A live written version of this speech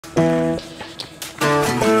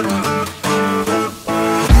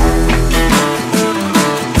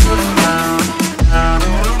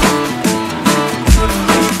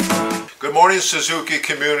Suzuki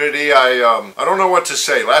community. I don't know what to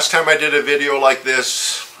say. Last time I did a video like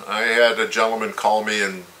this, I had a gentleman call me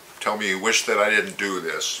and tell me he wished that I didn't do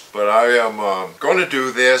this. But I am going to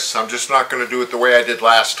do this. I'm just not going to do it the way I did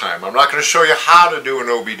last time. I'm not going to show you how to do an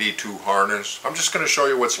OBD2 harness. I'm just going to show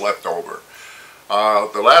you what's left over.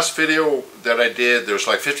 The last video that I did, there's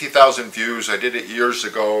like 50,000 views. I did it years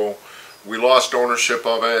ago. We lost ownership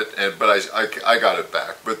of it, but I got it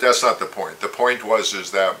back. But that's not the point. The point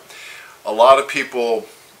is that a lot of people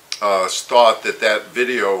thought that that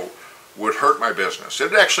video would hurt my business.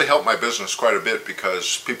 It actually helped my business quite a bit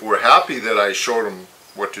because people were happy that I showed them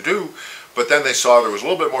what to do, but then they saw that it was a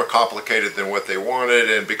little bit more complicated than what they wanted,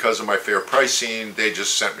 and because of my fair pricing, they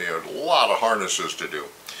just sent me a lot of harnesses to do.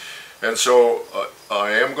 And so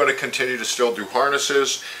I am going to continue to still do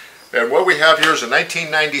harnesses. And what we have here is a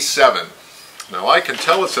 1997. Now I can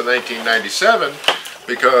tell it's a 1997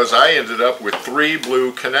 because I ended up with 3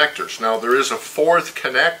 blue connectors. Now there is a 4th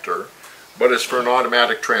connector, but it's for an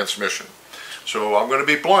automatic transmission. So I'm going to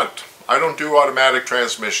be blunt. I don't do automatic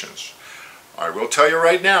transmissions. I will tell you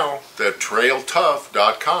right now that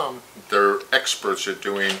TrailTough.com, they're experts at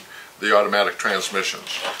doing the automatic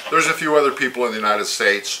transmissions. There's a few other people in the United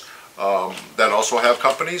States that also have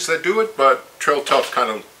companies that do it, but TrailTough kind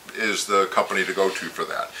of is the company to go to for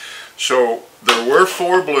that. So there were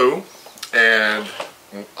 4 blue, and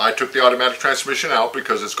I took the automatic transmission out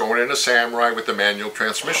because it's going in a Samurai with the manual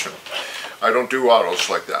transmission. I don't do autos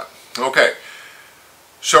like that. Okay,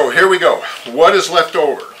 so here we go. What is left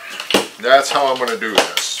over? That's how I'm going to do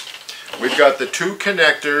this. We've got the 2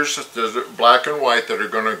 connectors, the black and white, that are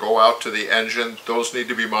going to go out to the engine. Those need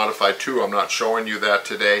to be modified too. I'm not showing you that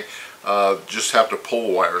today. Just have to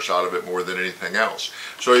pull wires out of it more than anything else.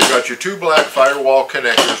 So you've got your 2 black firewall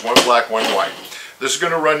connectors, 1 black, 1 white. This is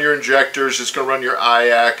going to run your injectors, it's going to run your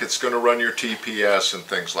IAC, it's going to run your TPS and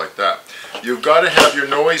things like that. You've got to have your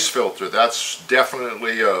noise filter. That's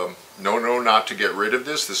definitely a no not to get rid of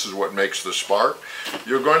this. This is what makes the spark.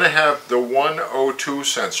 You're going to have the 1 O2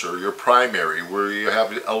 sensor, your primary, where you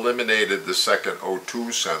have eliminated the second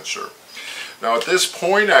O2 sensor. Now at this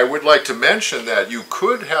point I would like to mention that you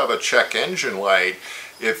could have a check engine light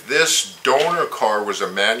if this donor car was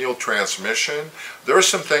a manual transmission. There are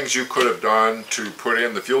some things you could have done to put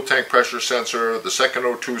in the fuel tank pressure sensor, the second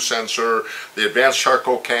O2 sensor, the advanced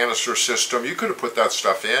charcoal canister system. You could have put that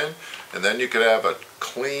stuff in, and then you could have a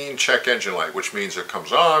clean check engine light, which means it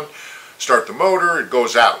comes on, start the motor, it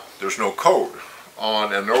goes out. There's no code.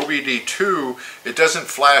 On an OBD2, it doesn't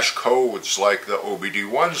flash codes like the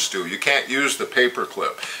OBD1s do. You can't use the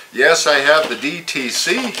paperclip. Yes, I have the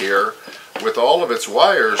DTC here with all of its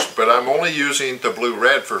wires, but I'm only using the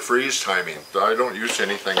blue-red for freeze timing. I don't use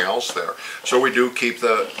anything else there. So we do keep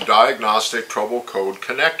the diagnostic trouble code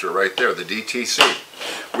connector right there, the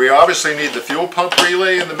DTC. We obviously need the fuel pump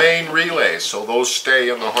relay and the main relay, so those stay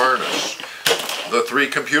in the harness. The 3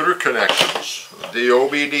 computer connections, the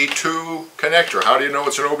OBD2 connector. How do you know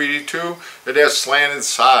it's an OBD2? It has slanted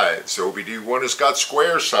sides. The OBD1 has got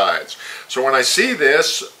square sides. So when I see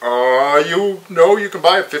this, you know you can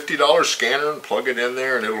buy a $50 scanner and plug it in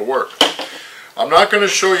there and it'll work. I'm not going to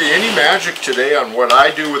show you any magic today on what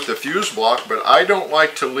I do with the fuse block, but I don't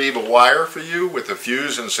like to leave a wire for you with a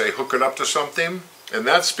fuse and say hook it up to something. And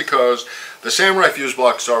that's because the Samurai fuse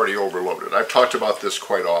block is already overloaded. I've talked about this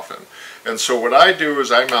quite often. And so what I do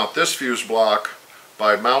is I mount this fuse block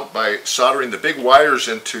by soldering the big wires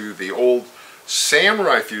into the old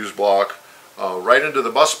Samurai fuse block right into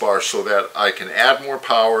the bus bar so that I can add more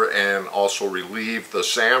power and also relieve the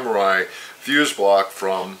Samurai fuse block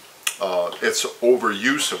from its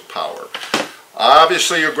overuse of power.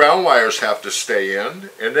 Obviously your ground wires have to stay in,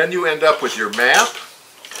 and then you end up with your map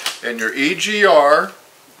and your EGR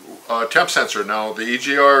temp sensor. Now the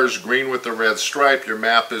EGR is green with the red stripe. Your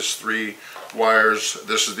map is 3 wires.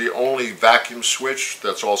 This is the only vacuum switch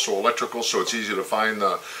that's also electrical, so it's easy to find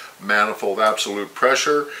the manifold absolute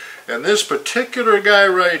pressure. And this particular guy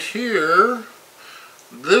right here,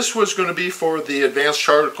 this was going to be for the advanced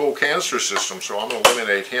charcoal canister system, so I'm going to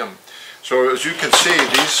eliminate him. So as you can see,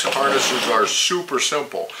 these harnesses are super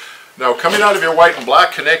simple. Now coming out of your white and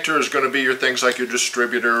black connector is going to be your things like your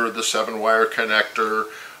distributor, the 7-wire connector.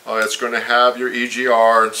 It's going to have your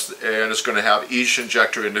EGR, and it's going to have each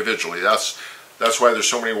injector individually. That's why there's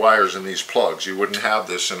so many wires in these plugs. You wouldn't have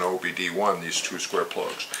this in OBD1, these 2 square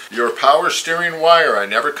plugs. Your power steering wire, I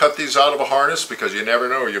never cut these out of a harness because you never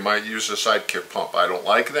know, you might use a sidekick pump. I don't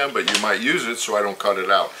like them, but you might use it, so I don't cut it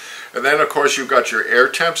out. And then of course you've got your air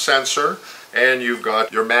temp sensor, and you've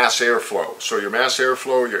got your mass airflow. So your mass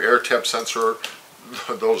airflow, your air temp sensor,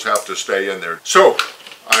 those have to stay in there. So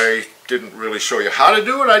I didn't really show you how to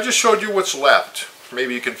do it. I just showed you what's left.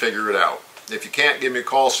 Maybe you can figure it out. If you can't, give me a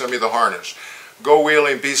call, send me the harness. Go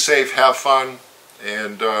wheeling, be safe, have fun,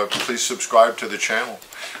 and please subscribe to the channel.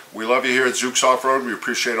 We love you here at Zuk's Off-Road. We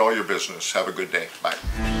appreciate all your business. Have a good day.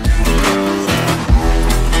 Bye.